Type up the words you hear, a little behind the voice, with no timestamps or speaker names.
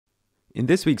In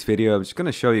this week's video, I'm just going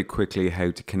to show you quickly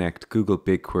how to connect Google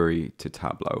BigQuery to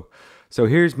Tableau. So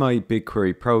here's my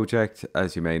BigQuery project.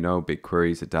 As you may know,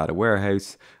 BigQuery is a data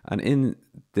warehouse, and in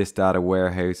this data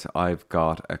warehouse, I've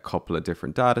got a couple of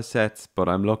different data sets, but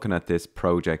I'm looking at this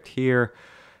project here,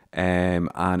 and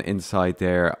inside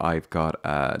there, I've got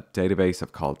a database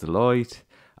I've called Deloitte,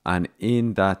 and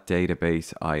in that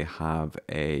database, I have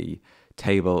a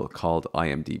table called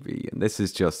IMDb, and this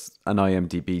is just an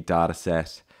IMDb data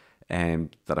set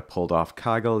that I pulled off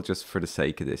Kaggle just for the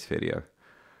sake of this video.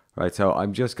 Right, so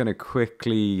I'm just going to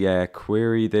quickly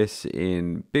query this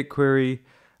in BigQuery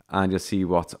and just see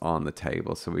what's on the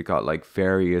table. So we got like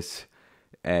various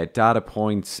data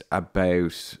points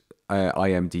about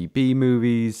IMDb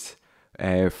movies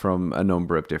from a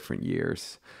number of different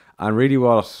years. And really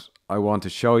what I want to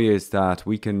show you is that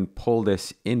we can pull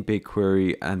this in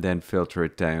BigQuery and then filter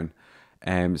it down.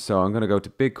 So I'm going to go to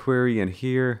BigQuery, and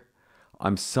here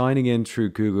I'm signing in through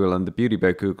Google, and the beauty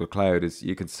about Google Cloud is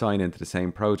you can sign into the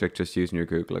same project just using your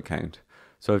Google account.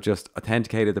 So I've just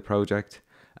authenticated the project,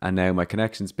 and now my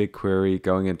connection's BigQuery,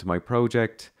 going into my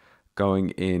project, going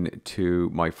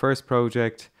into my first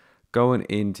project, going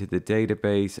into the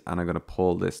database, and I'm going to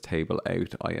pull this table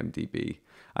out, IMDb.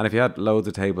 And if you had loads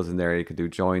of tables in there, you could do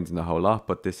joins and a whole lot,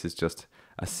 but this is just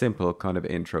a simple kind of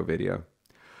intro video.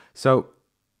 So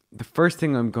the first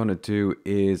thing I'm going to do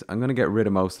is I'm going to get rid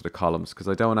of most of the columns because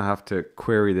I don't want to have to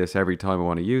query this every time I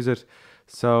want to use it.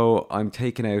 So I'm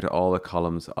taking out all the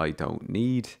columns I don't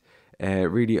need,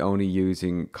 really only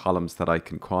using columns that I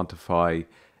can quantify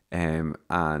and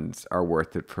are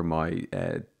worth it for my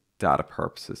data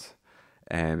purposes.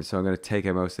 So I'm going to take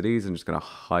out most of these. I'm just going to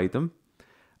hide them.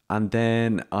 And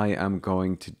then I am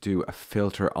going to do a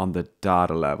filter on the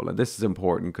data level. And this is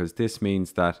important because this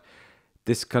means that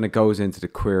this kind of goes into the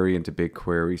query, into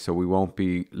BigQuery, so we won't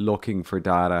be looking for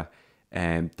data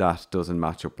that doesn't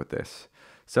match up with this.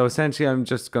 So essentially, I'm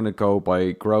just going to go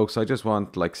by gross. I just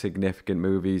want like significant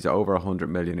movies over 100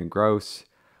 million in gross.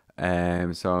 So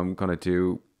I'm going to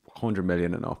do 100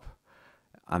 million and up.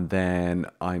 And then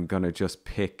I'm going to just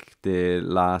pick the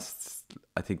last,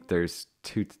 I think there's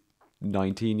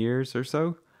 19 years or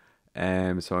so. So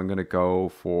I'm going to go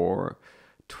for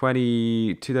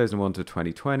 2001 to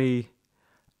 2020.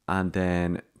 And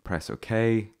then press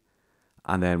OK,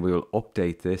 and then we will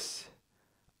update this.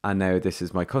 And now this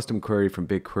is my custom query from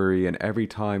BigQuery, and every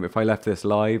time, if I left this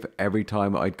live, every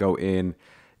time I'd go in,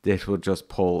 this will just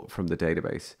pull from the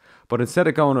database. But instead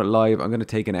of going it live, I'm going to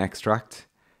take an extract,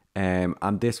 and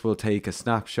this will take a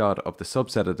snapshot of the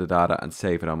subset of the data and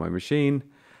save it on my machine.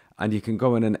 And you can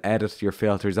go in and edit your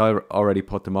filters. I already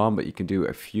put them on, but you can do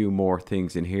a few more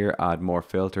things in here, add more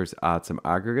filters, add some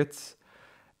aggregates.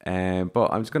 But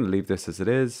I'm just going to leave this as it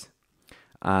is,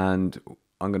 and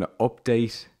I'm going to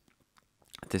update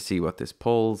to see what this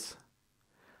pulls.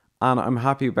 And I'm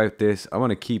happy about this. I want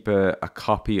to keep a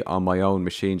copy on my own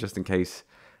machine just in case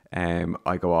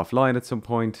I go offline at some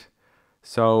point.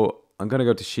 So I'm going to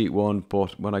go to sheet 1,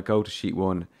 but when I go to sheet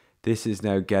 1, this is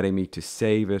now getting me to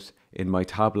save it in my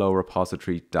Tableau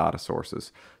repository data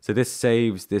sources. So this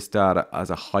saves this data as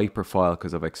a hyper file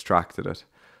because I've extracted it.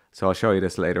 So I'll show you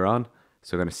this later on.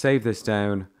 So I'm going to save this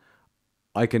down.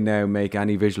 I can now make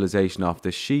any visualization off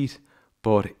this sheet,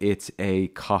 but it's a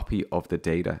copy of the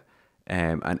data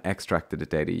and extract of the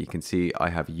data. You can see I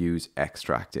have use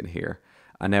extract in here.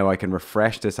 And now I can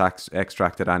refresh this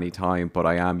extract at any time, but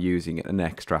I am using an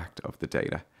extract of the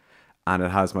data. And it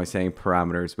has my same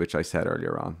parameters, which I said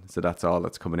earlier on. So that's all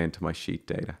that's coming into my sheet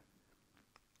data.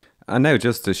 And now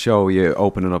just to show you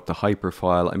opening up the hyper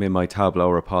file, I'm in my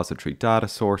Tableau repository data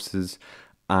sources.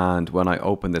 And when I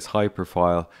open this hyper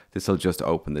file, this will just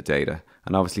open the data.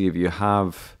 And obviously if you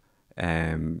have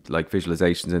like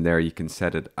visualizations in there, you can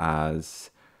set it as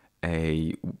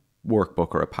a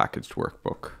workbook or a packaged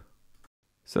workbook.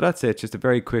 So that's it, just a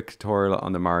very quick tutorial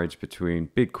on the marriage between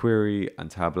BigQuery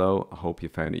and Tableau. I hope you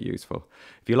found it useful.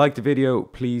 If you liked the video,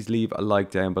 please leave a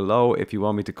like down below. If you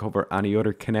want me to cover any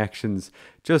other connections,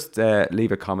 just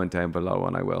leave a comment down below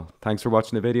and I will. Thanks for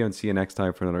watching the video, and see you next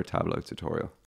time for another Tableau tutorial.